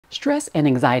Stress and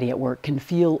anxiety at work can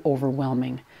feel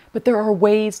overwhelming, but there are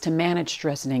ways to manage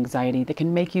stress and anxiety that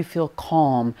can make you feel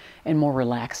calm and more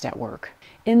relaxed at work.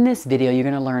 In this video, you're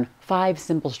going to learn 5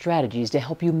 simple strategies to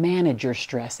help you manage your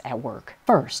stress at work.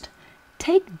 First,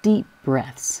 take deep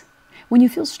breaths. When you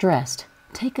feel stressed,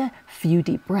 take a few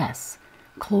deep breaths.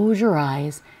 Close your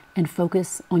eyes and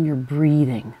focus on your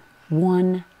breathing,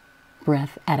 one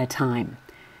breath at a time.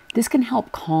 This can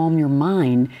help calm your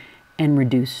mind and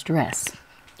reduce stress.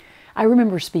 I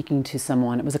remember speaking to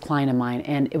someone, it was a client of mine,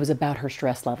 and it was about her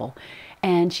stress level.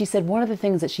 And she said one of the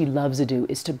things that she loves to do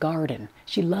is to garden.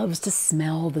 She loves to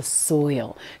smell the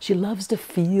soil. She loves to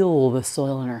feel the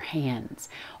soil in her hands.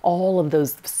 All of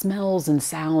those smells and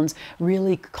sounds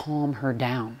really calm her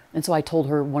down. And so I told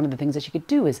her one of the things that she could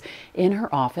do is in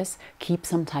her office, keep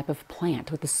some type of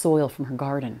plant with the soil from her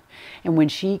garden. And when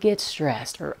she gets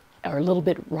stressed or a little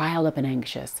bit riled up and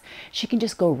anxious, she can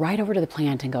just go right over to the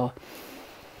plant and go,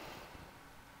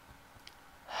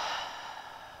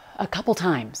 a couple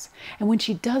times. And when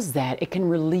she does that, it can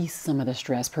release some of the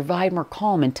stress, provide more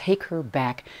calm, and take her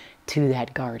back to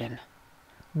that garden.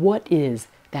 What is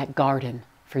that garden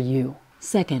for you?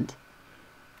 Second,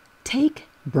 take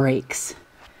breaks.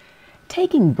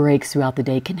 Taking breaks throughout the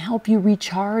day can help you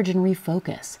recharge and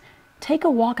refocus. Take a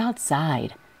walk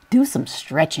outside, do some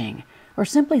stretching, or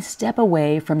simply step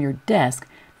away from your desk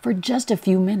for just a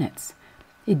few minutes.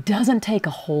 It doesn't take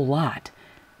a whole lot,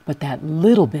 but that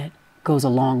little bit goes a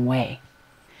long way.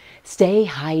 Stay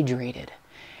hydrated.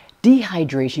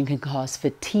 Dehydration can cause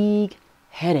fatigue,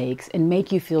 headaches, and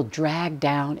make you feel dragged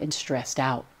down and stressed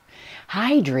out.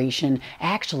 Hydration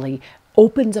actually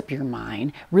opens up your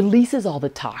mind, releases all the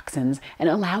toxins, and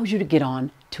allows you to get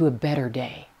on to a better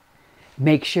day.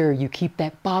 Make sure you keep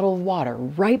that bottle of water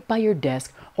right by your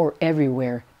desk or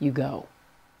everywhere you go.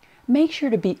 Make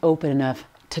sure to be open enough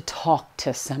to talk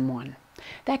to someone.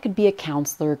 That could be a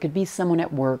counselor, it could be someone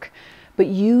at work, but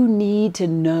you need to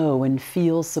know and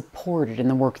feel supported in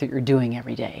the work that you're doing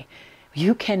every day.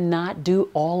 You cannot do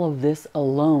all of this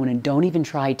alone, and don't even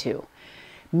try to.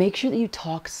 Make sure that you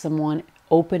talk to someone,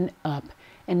 open up,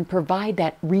 and provide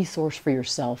that resource for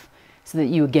yourself so that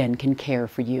you again can care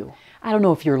for you. I don't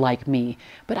know if you're like me,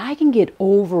 but I can get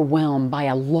overwhelmed by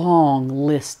a long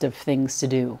list of things to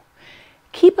do.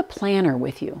 Keep a planner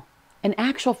with you. An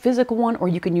actual physical one, or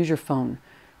you can use your phone,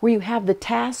 where you have the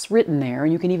tasks written there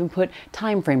and you can even put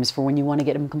time frames for when you want to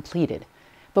get them completed.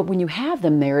 But when you have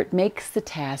them there, it makes the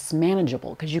tasks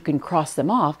manageable because you can cross them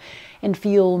off and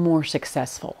feel more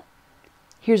successful.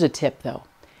 Here's a tip though.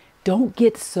 Don't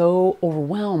get so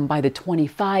overwhelmed by the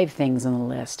 25 things on the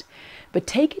list, but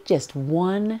take it just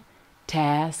one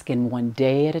task and one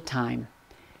day at a time.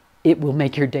 It will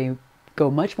make your day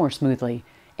go much more smoothly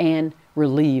and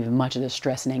relieve much of the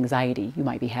stress and anxiety you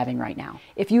might be having right now.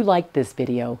 If you liked this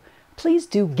video, please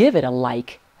do give it a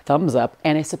like, thumbs up,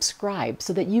 and a subscribe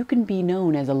so that you can be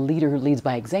known as a leader who leads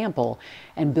by example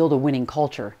and build a winning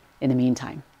culture in the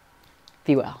meantime.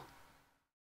 Be well.